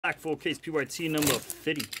Black full case PYT number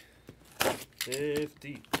 50.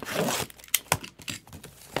 50.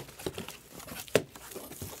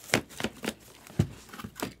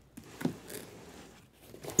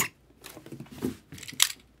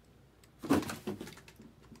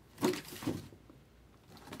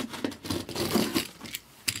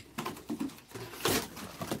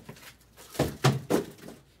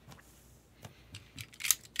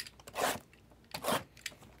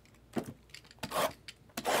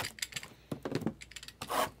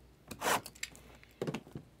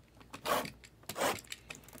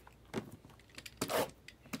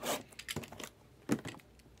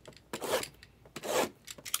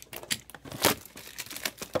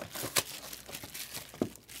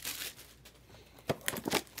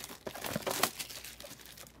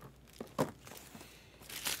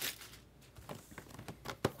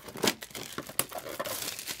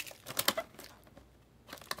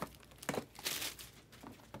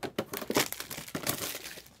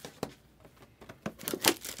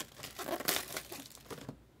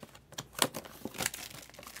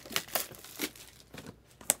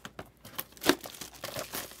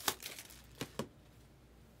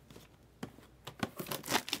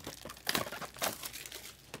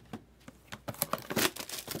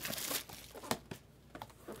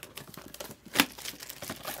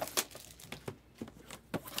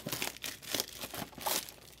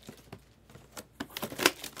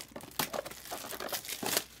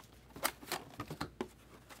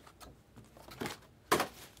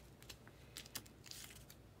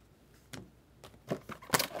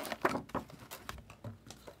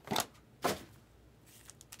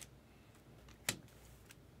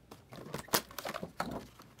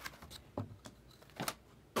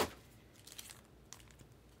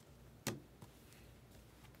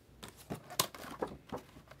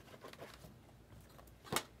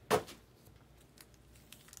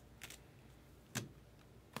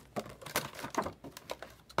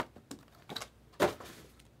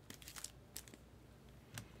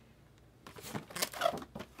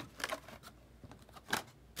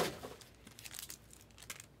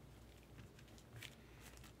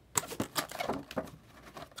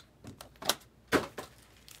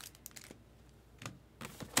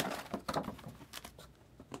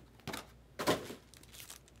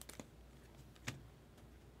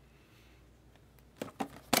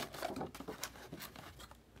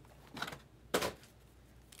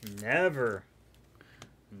 Never,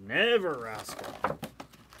 Rascal.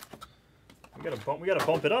 We gotta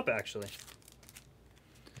bump it up. Actually,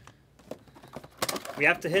 we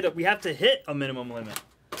have to hit a minimum limit.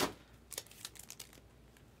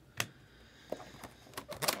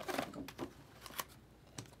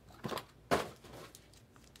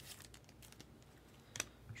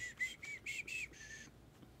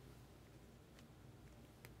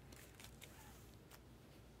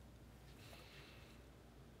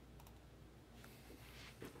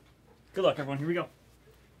 Good luck, everyone. Here we go.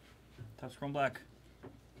 Topps Chrome Black.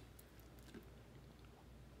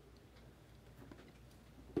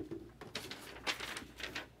 Here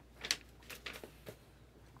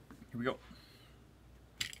we go.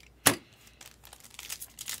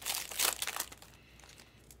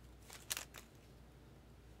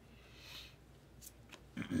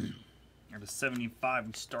 At a 75,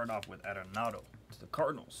 we start off with Arenado to the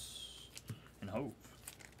Cardinals and Hove.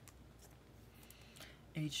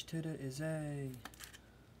 H to the is A.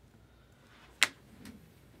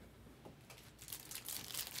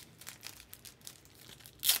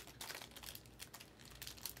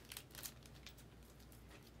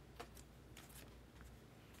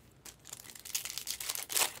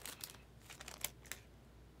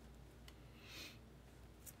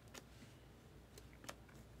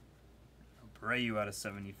 Abreu out of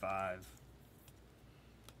 75.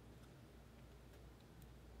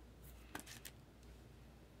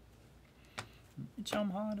 Bitch,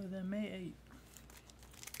 I'm hotter than May 8.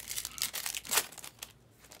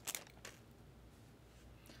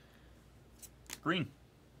 Green.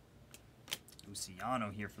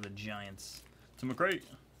 Luciano here for the Giants. To McCray.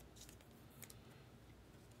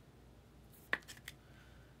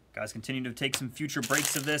 Guys, continue to take some future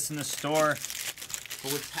breaks of this in the store.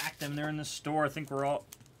 We'll attack them. They're in the store. I think we're all...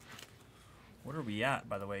 What are we at,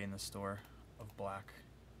 by the way, in the store of black?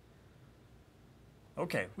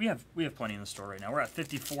 Okay, we have plenty in the store right now. We're at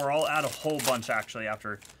 54. I'll add a whole bunch actually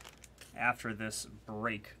after this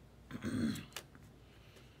break.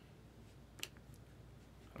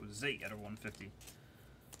 Jose out of 150.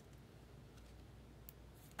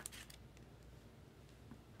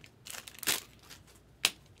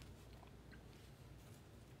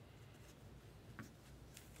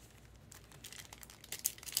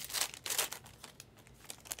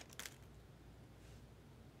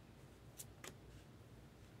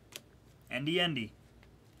 Endy.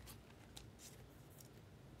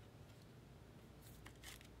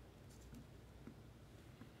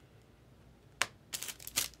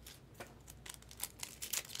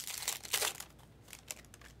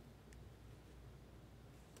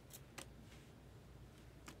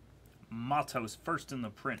 Matos first in the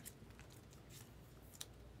print.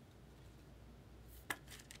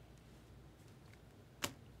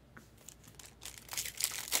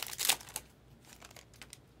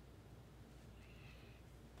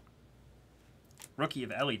 Rookie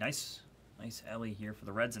of Ellie. Nice Ellie here for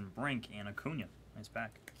the Reds and Brink and Acuna. Nice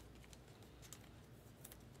pack.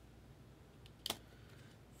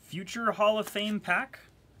 Future Hall of Fame pack.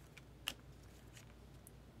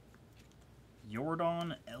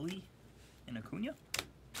 Yordan Ellie and Acuna.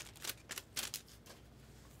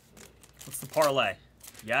 What's the parlay?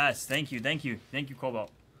 Yes, thank you,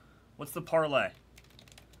 Cobalt. What's the parlay?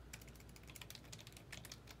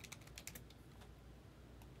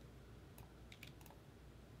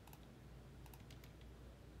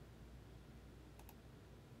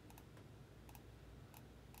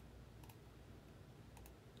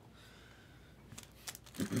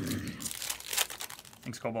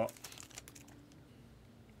 Thanks, Cobalt.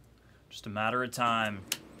 Just a matter of time.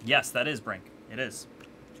 Yes, that is Brink. It is.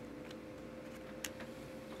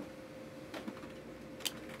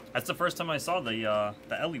 That's the first time I saw the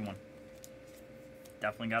Ellie one.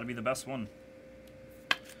 Definitely got to be the best one.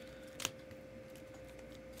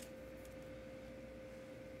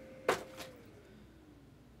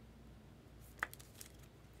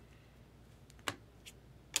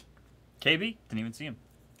 KB? Didn't even see him.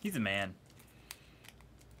 He's a man.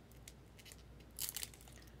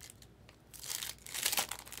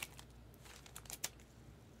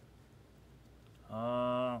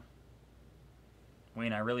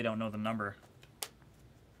 Wayne, I really don't know the number.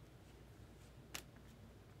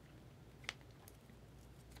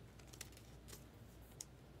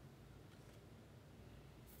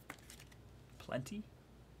 Plenty? You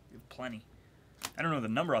have plenty. I don't know the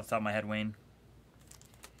number off the top of my head, Wayne.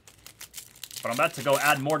 But I'm about to go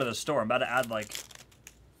add more to the store. I'm about to add like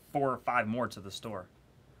 4 or 5 more to the store.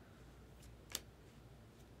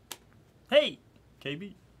 Hey,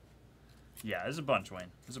 KB. Yeah, there's a bunch,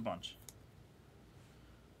 Wayne. There's a bunch.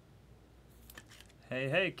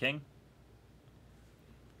 Hey, King.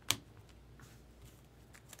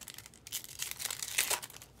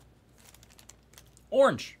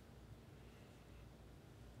 Orange.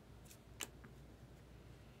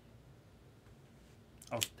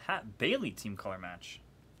 Oh, Pat Bailey team color match.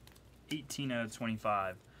 18 out of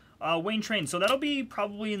 25. Wayne Train. So that'll be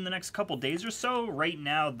probably in the next couple days or so. Right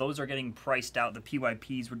now, those are getting priced out. The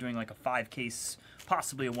PYPs, we're doing like a 5 case,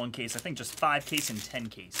 possibly a 1 case. I think just 5 case and 10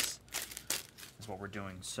 case is what we're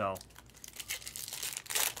doing. So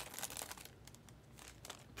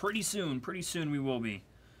pretty soon we will be.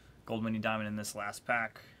 Gold Mini Diamond in this last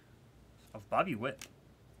pack of Bobby Witt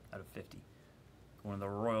out of 50. One of the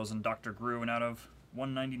Royals and Dr. Grew, and out of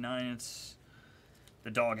 199, it's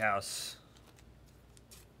the Doghouse.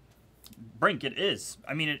 Brink, it is.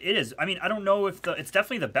 I mean, it is. I mean, I don't know if it's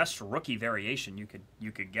definitely the best rookie variation you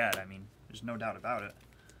could get. I mean, there's no doubt about it.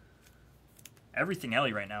 Everything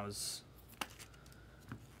Ellie right now is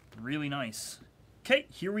really nice. Okay,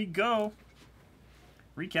 here we go.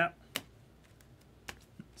 Recap.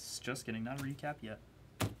 It's just kidding, not a recap yet.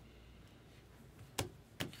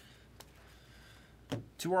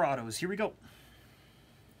 To our autos, here we go.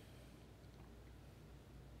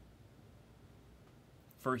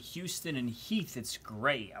 For Houston and Heath, it's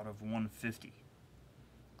Gray out of 150.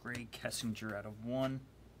 Gray Kessinger out of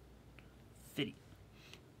 150.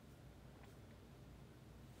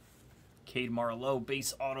 Cade Marlowe,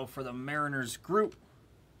 base auto for the Mariners group.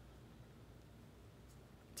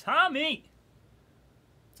 Tommy!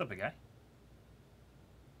 What's up, big guy?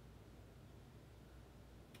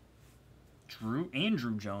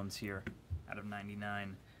 Andrew Jones here out of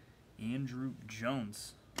 99. Andrew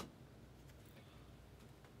Jones.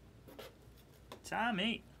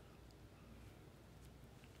 Tommy.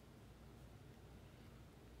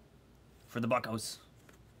 For the Buccos,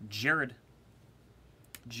 Jared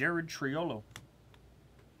Triolo.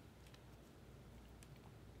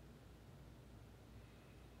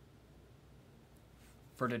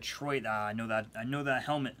 For Detroit, I know that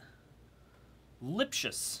helmet.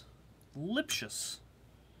 Lipschitz.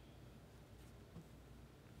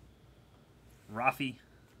 Rafi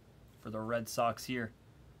for the Red Sox here.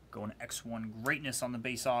 Going X1 greatness on the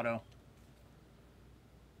base auto.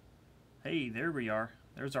 Hey, there we are.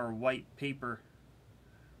 There's our white paper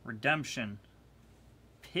redemption.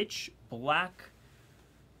 Pitch black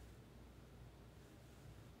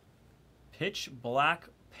Pitch Black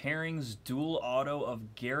Pairings dual auto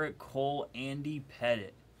of Garrett Cole, Andy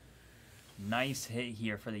Pettitte. Nice hit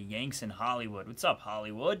here for the Yanks in Hollywood. What's up,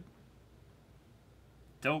 Hollywood?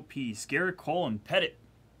 Dope piece. Garrett Cole and Pettitte.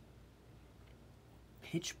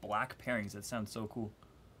 Pitch Black Pairings. That sounds so cool.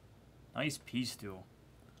 Nice piece, duel.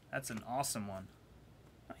 That's an awesome one.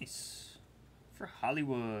 Nice. For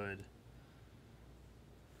Hollywood.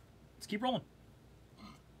 Let's keep rolling.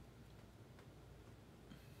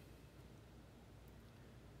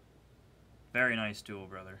 Very nice duel,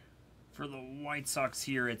 brother. For the White Sox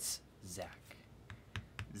here, it's Zach.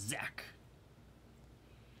 Zach.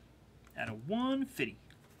 At a 150.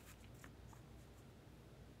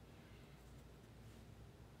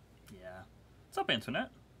 Yeah. What's up,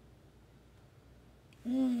 Antoinette?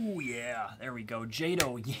 Ooh, yeah. There we go.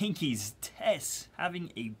 Jado, Yankees, Tess.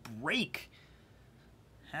 Having a break.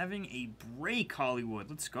 Having a break, Hollywood.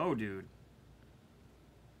 Let's go, dude.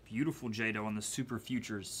 Beautiful Jado on the Super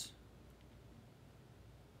Futures.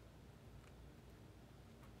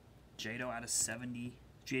 Jado out of 70.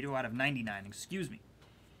 Jado out of 99, excuse me.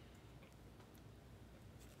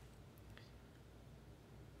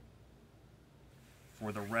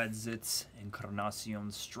 For the Reds, it's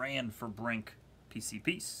Encarnacion Strand for Brink. PC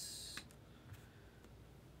piece.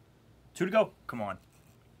 2 to go. Come on.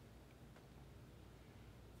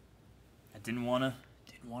 I didn't wanna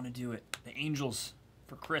do it. The Angels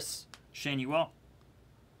for Chris. Shanuel.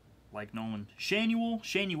 Like Nolan. Shanuel.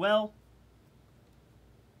 Shanuel.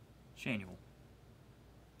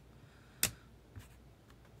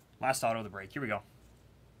 Last auto of the break. Here we go.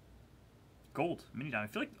 Gold. Mini diamond.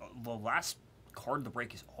 I feel like the last card of the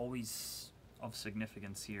break is always of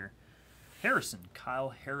significance here. Harrison. Kyle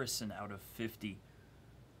Harrison out of 50.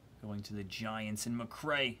 Going to the Giants. And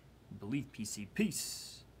McRae. I believe PC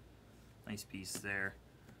piece. Nice piece there.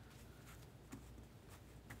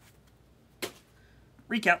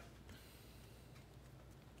 Recap.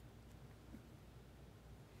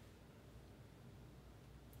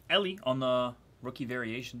 Ellie on the rookie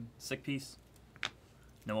variation. Sick piece.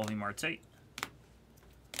 Noelvi Marte.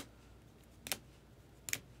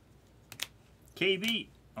 KB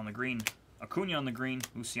on the green. Acuna on the green.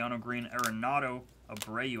 Luciano green. Arenado.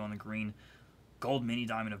 Abreu on the green. Gold mini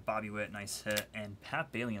diamond of Bobby Witt. Nice hit. And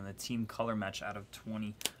Pat Bailey on the team color match out of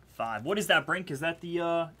 25. What is that, Brink? Is that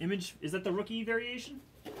the image? Is that the rookie variation?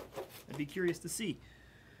 I'd be curious to see.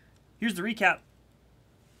 Here's the recap.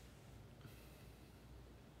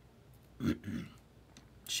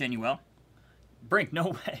 Shanuel. Brink, no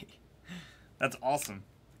way. That's awesome.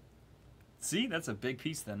 See, that's a big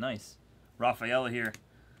piece then. Nice. Rafaela here.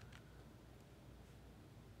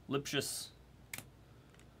 Lipschitz.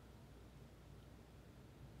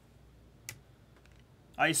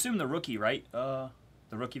 I assume the rookie, right? The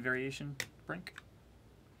rookie variation, Brink.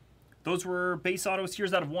 Those were base autos.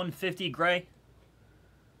 Here's out of 150, Gray.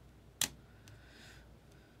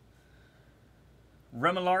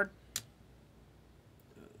 Remillard.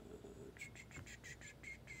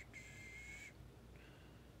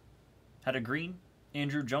 Had a green.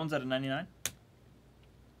 Andrew Jones out of 99.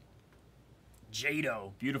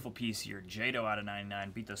 Jado. Beautiful piece here. Jado out of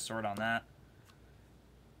 99. Beat the sword on that.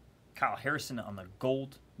 Kyle Harrison on the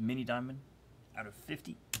gold mini diamond out of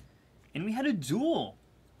 50. And we had a duel.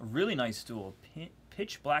 A really nice duel.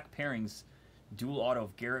 Pitch Black Pairings. Dual auto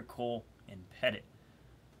of Garrett Cole and Pettitte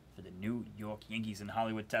for the New York Yankees and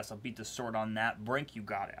Hollywood Test. I'll beat the sword on that. Brink, you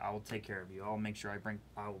got it. I will take care of you. I'll make sure I brink.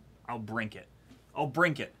 I'll brink it. I'll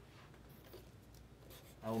brink it.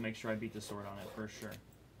 I will make sure I beat the sword on it for sure.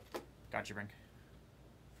 Got you, Brink.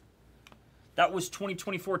 That was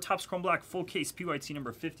 2024 Topps Chrome Black full case PYT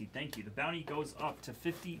number 50. Thank you. The bounty goes up to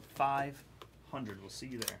 5,500. We'll see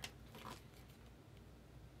you there.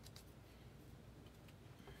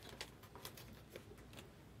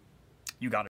 You got it.